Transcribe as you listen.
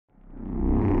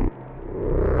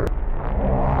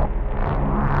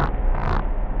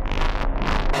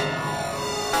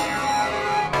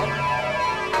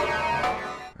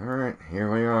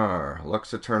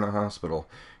to turn a hospital.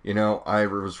 You know, I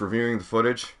was reviewing the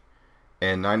footage,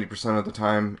 and 90% of the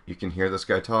time you can hear this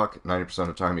guy talk, 90% of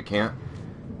the time you can't.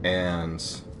 And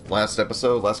last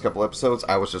couple episodes,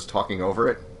 I was just talking over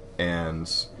it,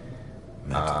 and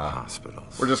mental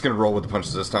hospitals. we're just going to roll with the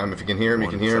punches this time. If you can hear him, you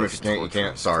can hear him. If you can't, you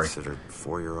can't. Sorry. Considered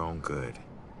for your own good.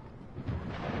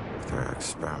 If their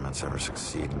experiments ever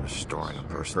succeed in restoring a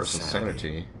person's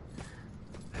sanity,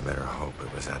 they better hope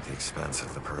it was at the expense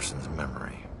of the person's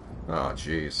memory. Oh,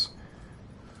 jeez.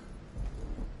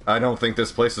 I don't think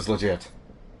this place is legit.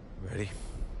 Ready?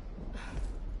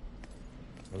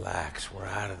 Relax, we're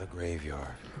out of the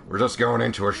graveyard. We're just going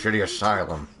into a shitty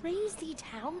asylum. Crazy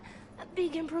town. A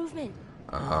big improvement.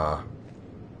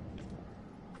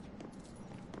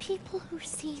 People who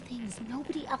see things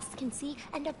nobody else can see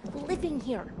end up living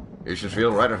here. You should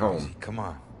feel right at home. Come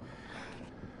on.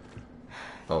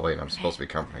 Oh, wait, I'm supposed to be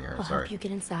comforting her. I'll Sorry. help you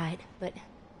get inside, but...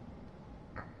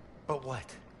 But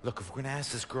what? Look, if we're gonna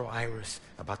ask this girl Iris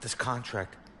about this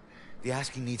contract, the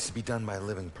asking needs to be done by a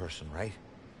living person, right?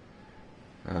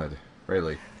 God,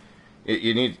 really.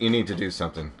 You need to do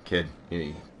something, kid.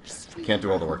 You can't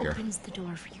do all the work here. Opens the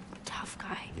door for you, tough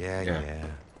guy. Yeah.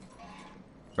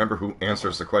 Remember who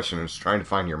answers the question and is trying to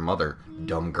find your mother,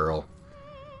 dumb girl.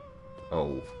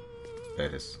 Oh,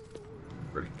 that is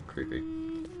pretty creepy.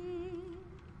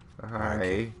 Hi.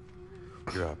 Okay.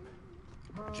 You're up.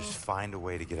 Just find a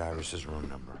way to get Iris's room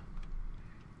number.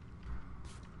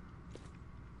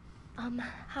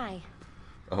 Hi.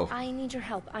 Oh. I need your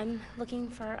help. I'm looking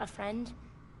for a friend.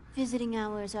 Visiting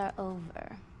hours are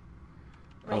over.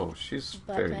 Right. Oh, she's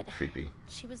very creepy.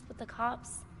 She was with the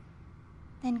cops.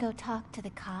 Then go talk to the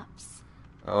cops.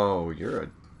 Oh, you're a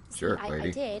jerk, I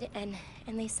lady. did, and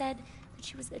they said that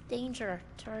she was a danger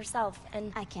to herself,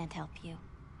 and... I can't help you.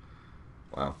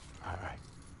 Wow. All right.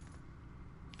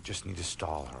 Just need to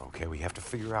stall her, okay? We have to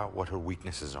figure out what her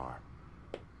weaknesses are.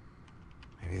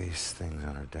 Maybe these things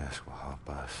on her desk will help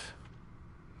us.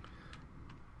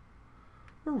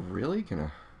 We're really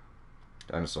gonna...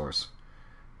 Dinosaurs.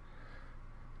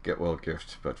 Get well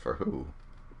gift, but for who?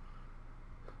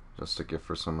 Just a gift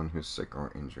for someone who's sick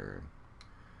or injured.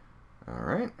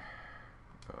 Alright.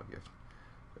 Oh, gift.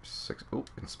 There's 6. Oh,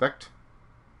 inspect.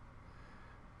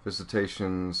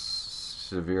 Visitations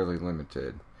severely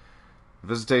limited. The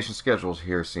visitation schedule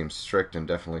here seems strict and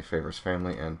definitely favors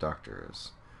family and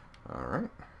doctors.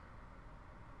 Alright.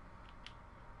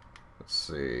 Let's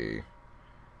see.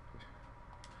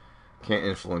 Can't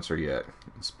influence her yet.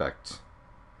 Inspect.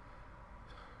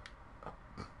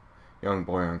 Young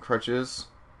boy on crutches.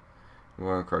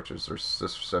 Boy on crutches. This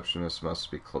receptionist must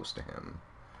be close to him.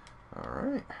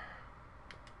 Alright.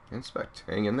 Inspect.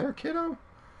 Hang in there, kiddo.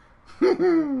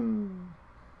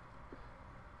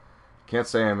 Can't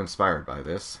say I'm inspired by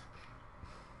this.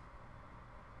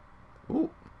 Ooh.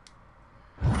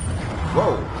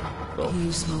 Whoa.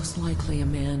 He's most likely a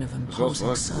man of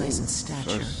imposing size and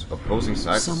stature. Opposing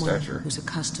size and Someone stature. who's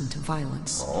accustomed to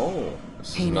violence. Oh, this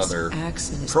is Heinous another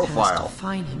acts in his profile. past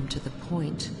define him to the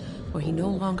point where he no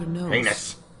longer knows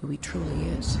Heinous. who he truly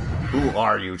is. Who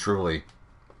are you truly?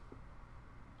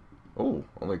 Oh,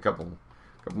 only a couple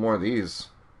more of these.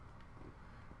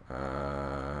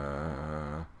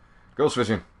 Ghost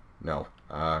vision. No.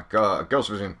 Ghost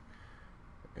vision.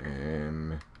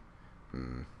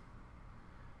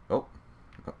 Oh.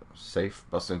 Safe.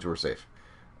 Bust into her safe.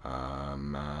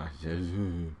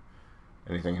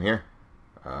 Anything in here?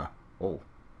 What?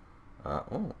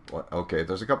 Okay,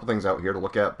 there's a couple things out here to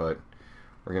look at, but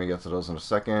we're going to get to those in a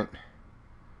second.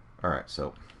 Alright,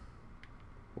 so.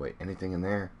 Wait, anything in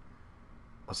there?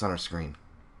 What's on our screen?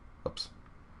 Oops.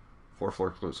 4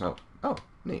 floor clues. Oh,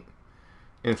 neat.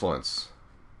 Influence.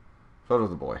 Photo of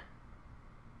the boy.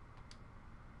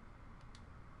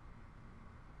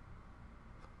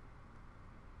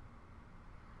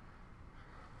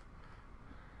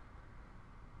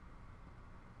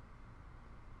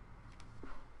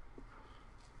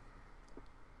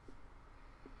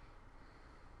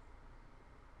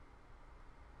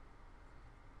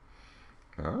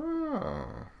 Oh.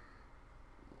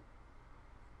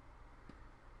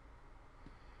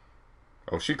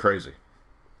 Oh, she crazy.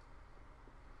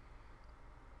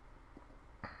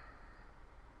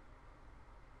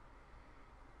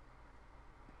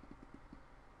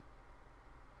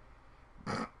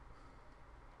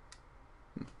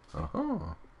 Uh-huh.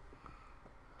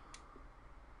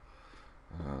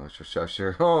 Let's just shout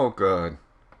here. Oh, good.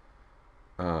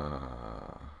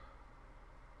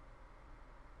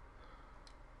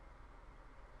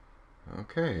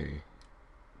 Okay.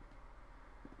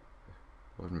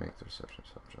 Would make the reception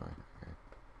subjoin. Okay.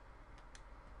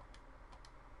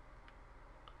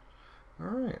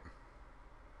 Alright.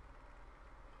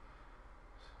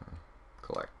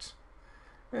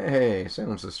 Hey,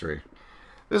 Salem's history.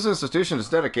 This institution is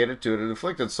dedicated to the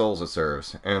afflicted souls it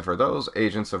serves, and for those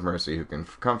agents of mercy who can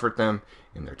comfort them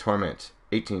in their torment.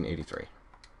 1883.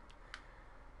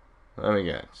 Let me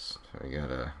guess. We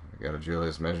got a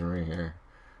Julius measuring here.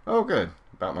 Oh, good.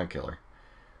 About my killer.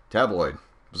 Tabloid.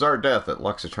 Bizarre death at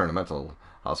Luxaturna Mental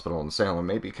Hospital in Salem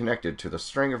may be connected to the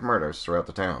string of murders throughout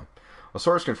the town. A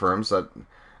source confirms that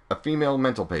a female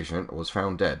mental patient was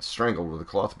found dead, strangled with a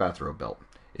cloth bathrobe belt.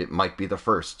 It might be the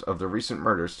first of the recent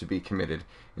murders to be committed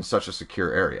in such a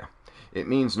secure area. It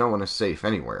means no one is safe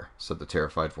anywhere, said the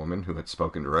terrified woman who had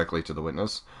spoken directly to the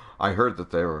witness. I heard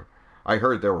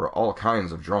there were all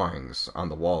kinds of drawings on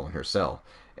the wall in her cell,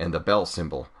 and the bell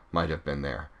symbol might have been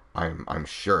there. I'm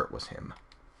sure it was him.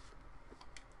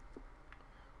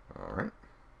 All right.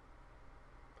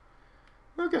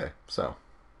 Okay, so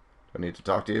I need to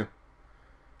talk to you.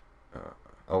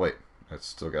 Oh wait, I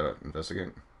still gotta investigate.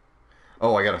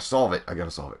 Oh, I gotta solve it.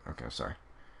 Okay, sorry.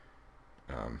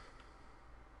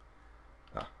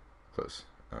 Close.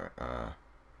 All right.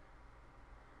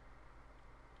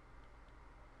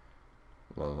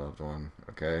 Loved one.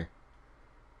 Okay.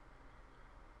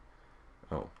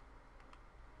 Oh.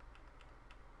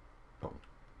 All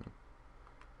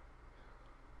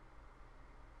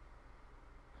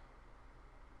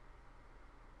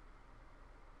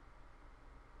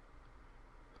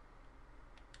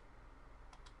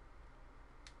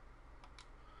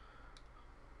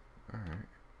right.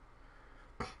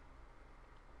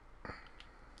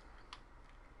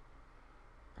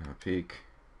 Peek.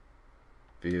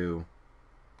 View.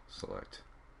 Select.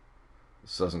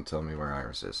 This doesn't tell me where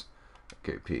Iris is.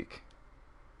 Okay, peek.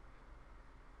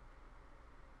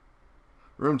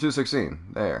 Room 216.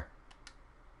 There.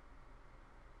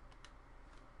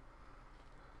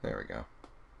 There we go.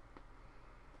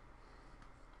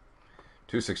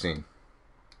 216.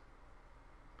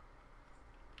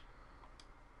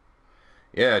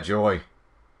 Yeah, Joy.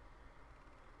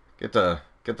 Get the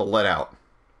lead out.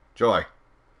 Joy.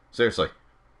 Seriously.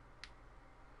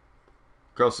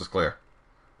 Coast is clear.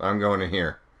 I'm going in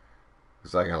here.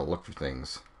 Because I gotta look for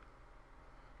things.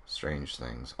 Strange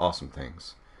things. Awesome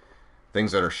things.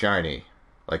 Things that are shiny.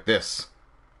 Like this.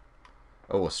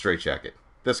 Oh, a straitjacket.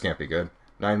 This can't be good.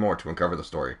 9 more to uncover the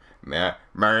story. Man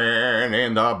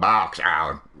in the box.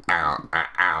 Ow. Ow. Ow.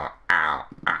 Ow. Ow.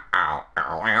 Ow.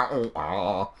 Ow.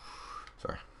 Ow.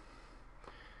 Sorry.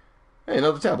 Hey,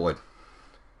 another tabloid.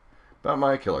 About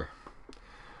my killer.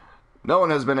 No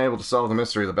one has been able to solve the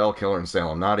mystery of the Bell Killer in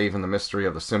Salem, not even the mystery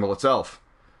of the symbol itself.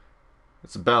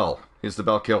 It's a bell. He's the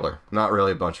Bell Killer. Not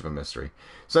really much of a mystery.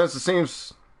 Since it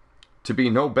seems to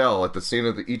be no bell at the scene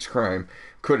of each crime,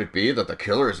 could it be that the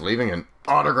killer is leaving an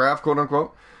autograph,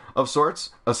 quote-unquote, of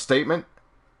sorts? A statement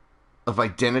of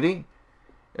identity?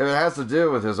 If it has to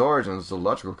do with his origins, the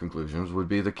logical conclusions would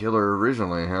be the killer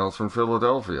originally hails from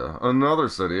Philadelphia, another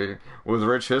city with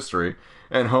rich history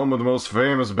and home of the most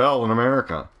famous bell in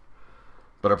America.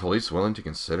 But are police willing to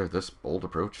consider this bold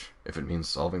approach if it means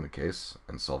solving the case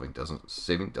and saving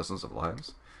dozens of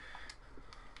lives?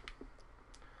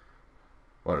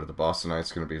 What are the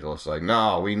Bostonites going to be just like,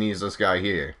 no, we need this guy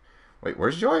here. Wait,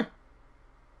 where's Joy?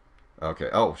 Okay,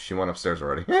 oh, she went upstairs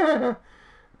already.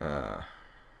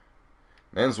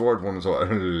 Men's ward, women's ward.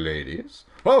 Ladies.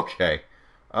 Okay.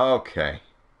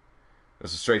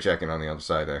 There's a straitjacket on the other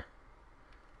side there.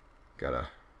 Got a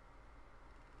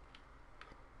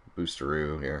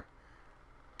boosteroo here.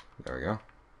 There we go.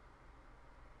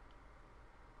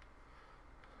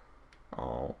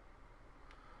 Oh.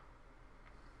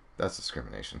 That's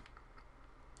discrimination.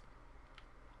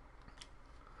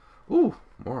 Ooh,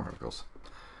 more articles.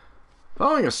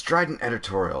 Following a strident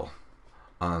editorial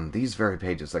on these very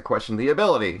pages that question the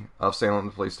ability of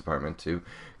Salem Police Department to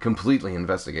completely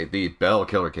investigate the Bell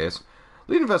Killer case,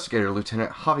 lead investigator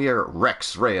Lieutenant Javier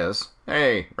Rex Reyes,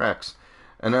 hey, Rex,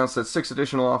 announced that 6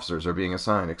 additional officers are being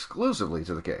assigned exclusively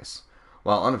to the case.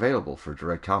 While unavailable for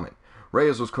direct comment,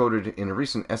 Reyes was quoted in a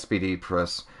recent SPD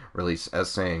press release as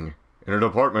saying, "In a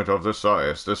department of this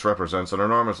size, this represents an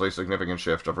enormously significant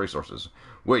shift of resources,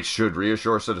 which should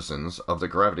reassure citizens of the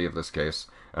gravity of this case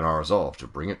and our resolve to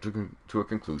bring it to a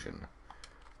conclusion."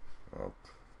 Well,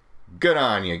 good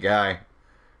on you, guy.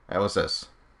 How was this?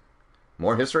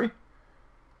 More history?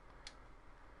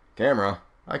 Camera.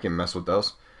 I can mess with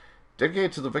those.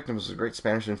 Dedicated to the victims of the great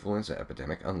Spanish influenza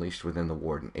epidemic unleashed within the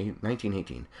ward in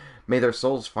 1918. May their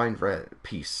souls find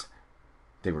peace.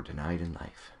 They were denied in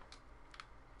life.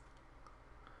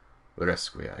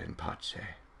 Requiem in pace.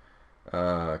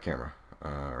 Camera.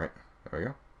 Right. There we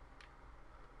go.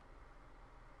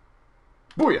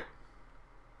 Booyah!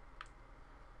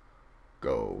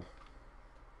 Go.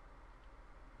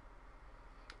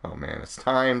 Oh man, it's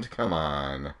timed. Come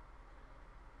on.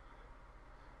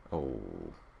 Oh.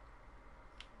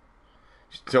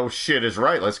 Oh shit is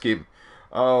right. Let's keep...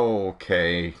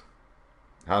 Okay.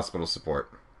 Hospital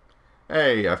support.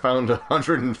 Hey, I found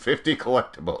 150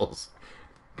 collectibles.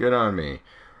 Good on me.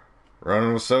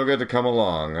 Ronan was so good to come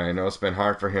along. I know it's been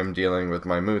hard for him dealing with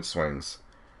my mood swings.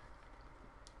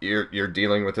 You're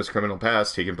dealing with his criminal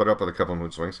past. He can put up with a couple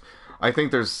mood swings. I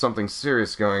think there's something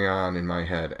serious going on in my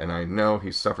head, and I know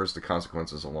he suffers the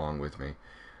consequences along with me.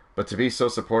 But to be so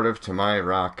supportive to my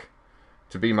rock,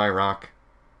 to be my rock,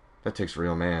 that takes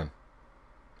real man.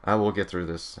 I will get through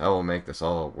this. I will make this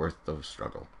all worth the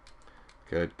struggle.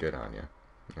 Good on you.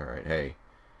 Alright, hey.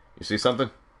 You see something?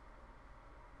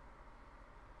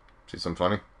 See something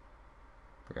funny?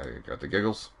 You got the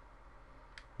giggles?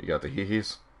 You got the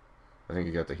hee-hees? I think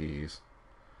you got the hee-hees.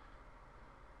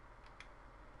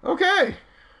 Okay!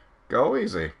 Go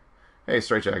easy. Hey,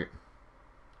 straight jacket.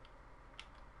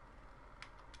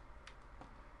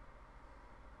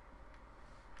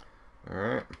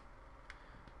 Alright.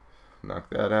 Knock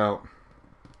that out.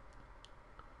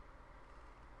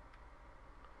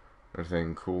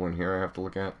 Anything cool in here I have to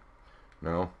look at?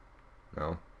 No.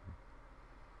 No.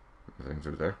 Anything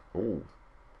through there? Oh.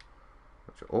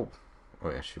 Oh. Oh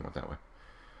yeah, she went that way.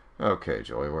 Okay,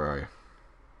 Joy, where are you?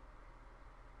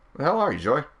 Where the hell are you,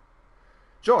 Joy?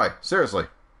 Joy, seriously.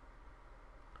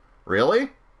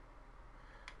 Really?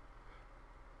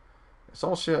 It's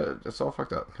all shit. It's all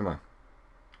fucked up. Come on.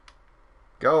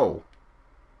 Go.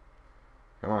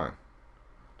 Come on.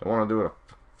 Don't want to do it a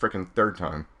freaking third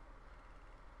time.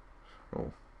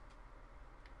 Oh.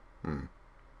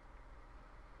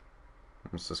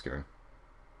 What's this guy?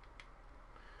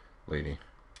 Lady.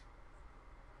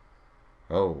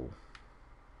 Oh.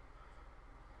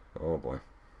 Oh boy.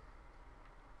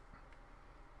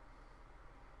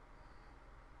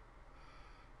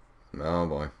 Oh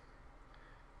boy.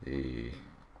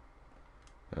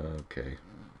 Okay.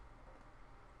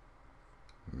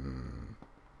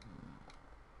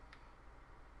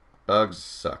 Bugs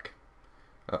suck.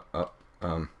 There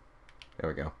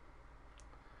we go.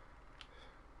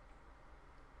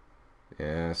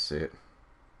 Yeah, I see it.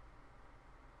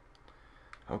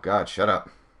 Oh god, shut up.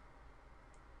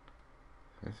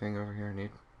 Anything over here I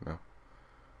need? No.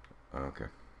 Okay.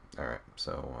 Alright,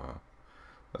 so,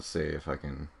 let's see if I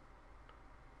can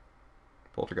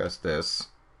poltergeist this.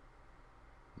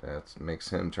 That makes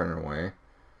him turn away.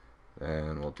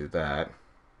 Then we'll do that.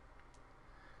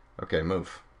 Okay,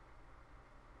 move.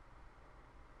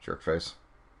 Jerk face.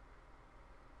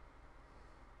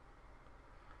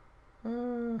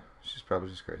 She's probably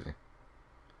just crazy.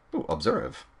 Ooh,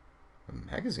 observe. A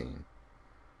magazine.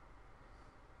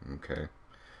 Okay.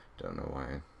 Don't know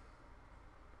why.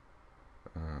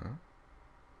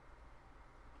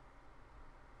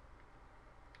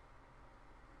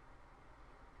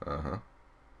 Uh-huh.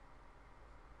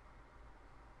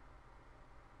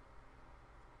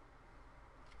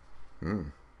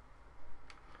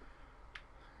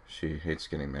 She hates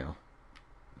getting mail.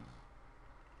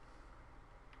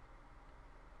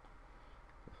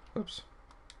 Oops.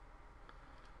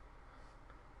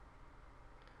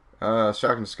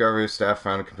 Shocking discovery. Staff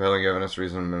found compelling evidence.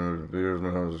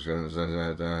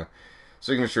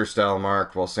 Signature style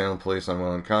mark. While Salem police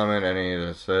unwilling comment.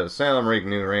 Any Salem Reek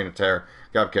new reign of terror.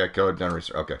 Copycat code done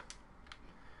research. Okay.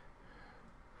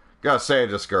 Gotta save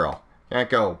this girl. Can't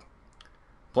go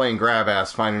playing grab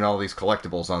ass, finding all these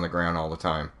collectibles on the ground all the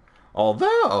time.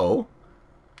 Although.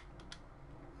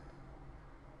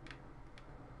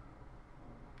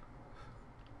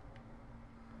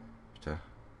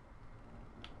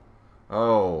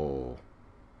 Oh.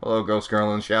 Hello, ghost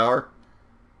girl in the shower.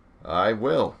 I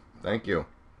will. Thank you.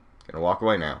 Gonna walk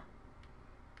away now.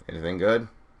 Anything good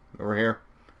over here?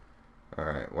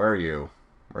 Alright, where are you?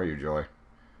 Where are you, Joy?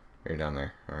 You're down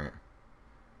there. Alright.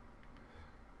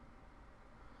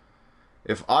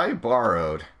 If I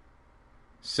borrowed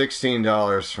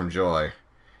 $16 from Joy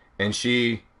and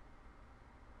she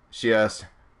asked,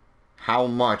 how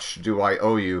much do I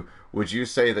owe you? Would you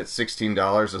say that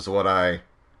 $16 is what I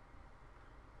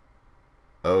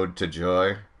owed to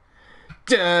Joy?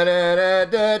 Da da da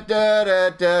da da da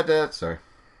da da. Sorry.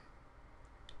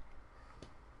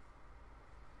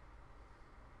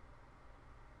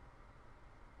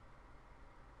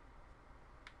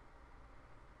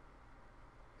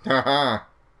 Haha.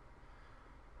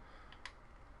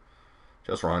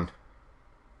 Just run.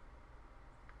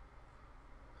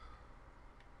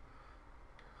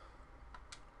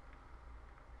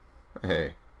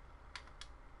 Hey.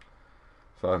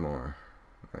 5 more.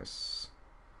 Nice.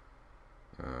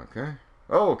 Okay.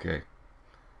 Oh, okay.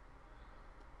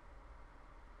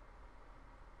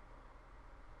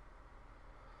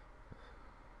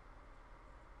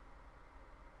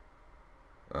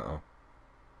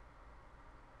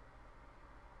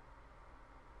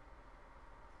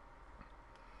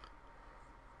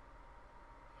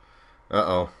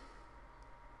 Uh-oh.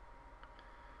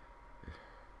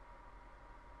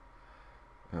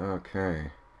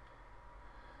 Okay.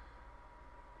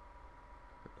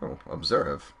 Oh,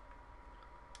 observe.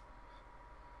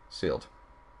 Sealed.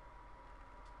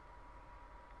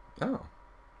 Oh.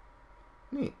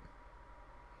 Neat.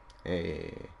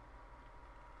 Hey.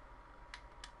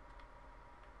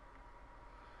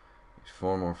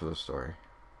 4 more for the story.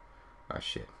 Ah,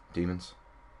 shit. Demons?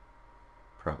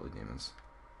 Probably demons.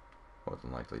 More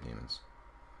than likely demons.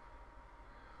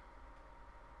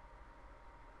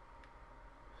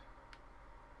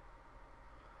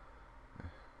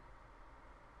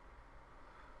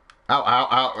 Ow, ow,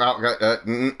 ow, ow.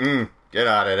 Get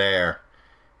out of there.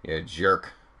 You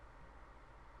jerk.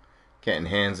 Getting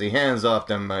handsy. Hands off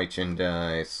the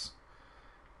merchandise.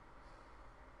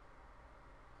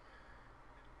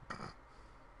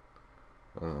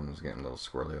 One of them is getting a little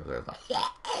squirrely over there.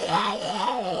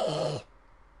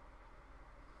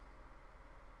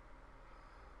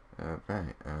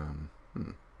 Alright,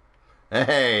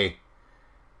 Hey!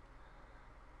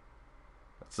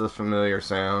 That's a familiar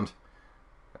sound.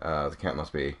 The cat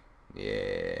must be.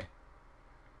 Yeah.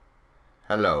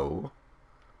 Hello.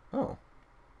 Oh.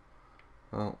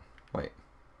 Oh, wait.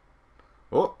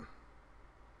 Oh.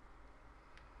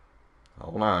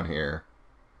 Hold on here.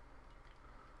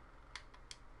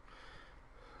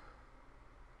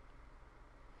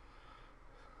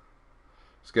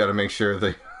 Just gotta make sure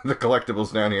the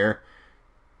collectibles down here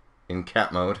in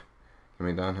cat mode can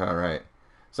be done. Alright.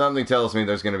 Something tells me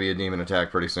there's gonna be a demon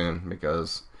attack pretty soon,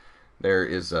 because there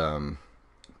is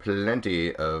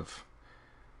plenty of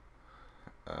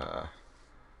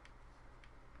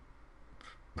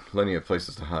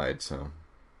places to hide, so.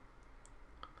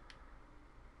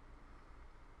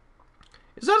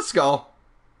 Is that a skull?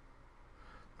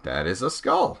 That is a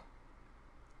skull.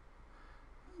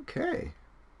 Okay.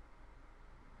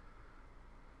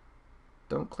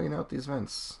 Don't clean out these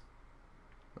vents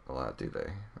a lot, do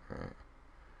they? Alright.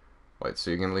 Wait, so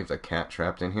you're gonna leave the cat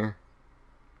trapped in here?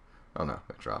 Oh no,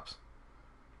 it drops.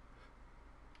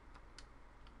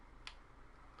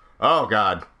 Oh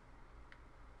god.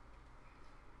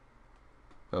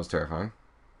 That was terrifying.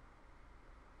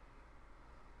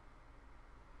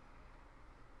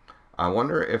 I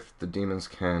wonder if the demons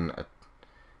can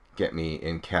get me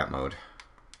in cat mode.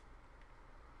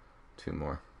 2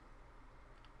 more.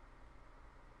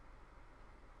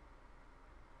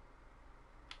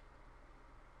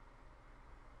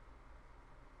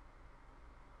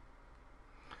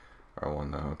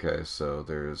 R1 though. Okay, so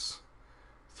there's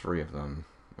 3 of them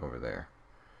over there.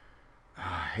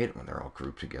 I hate it when they're all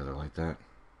grouped together like that.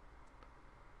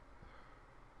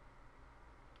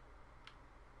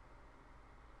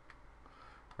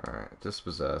 Alright,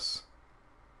 dispossess.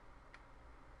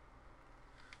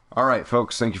 Alright,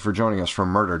 folks, thank you for joining us from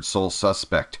Murdered Soul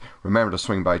Suspect. Remember to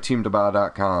swing by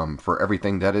TeamDBA.com for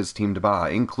everything that is Team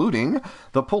DBA, including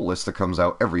the pull list that comes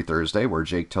out every Thursday, where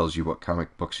Jake tells you what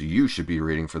comic books you should be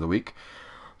reading for the week.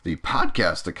 The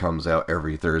podcast that comes out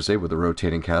every Thursday with a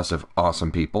rotating cast of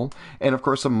awesome people. And, of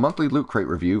course, a monthly Loot Crate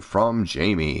review from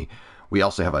Jamie. We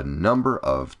also have a number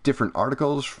of different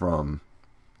articles from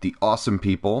the awesome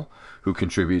people who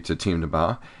contribute to Team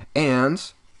DBA.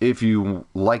 And if you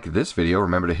like this video,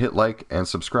 remember to hit like and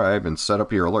subscribe and set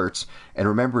up your alerts. And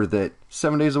remember that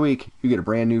 7 days a week, you get a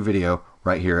brand new video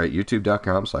right here at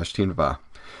youtube.com/TeamDBA.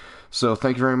 So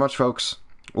thank you very much, folks.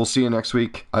 We'll see you next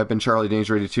week. I've been Charlie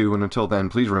Danger 82, and until then,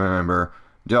 please remember,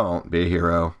 don't be a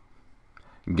hero.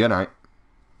 Good night.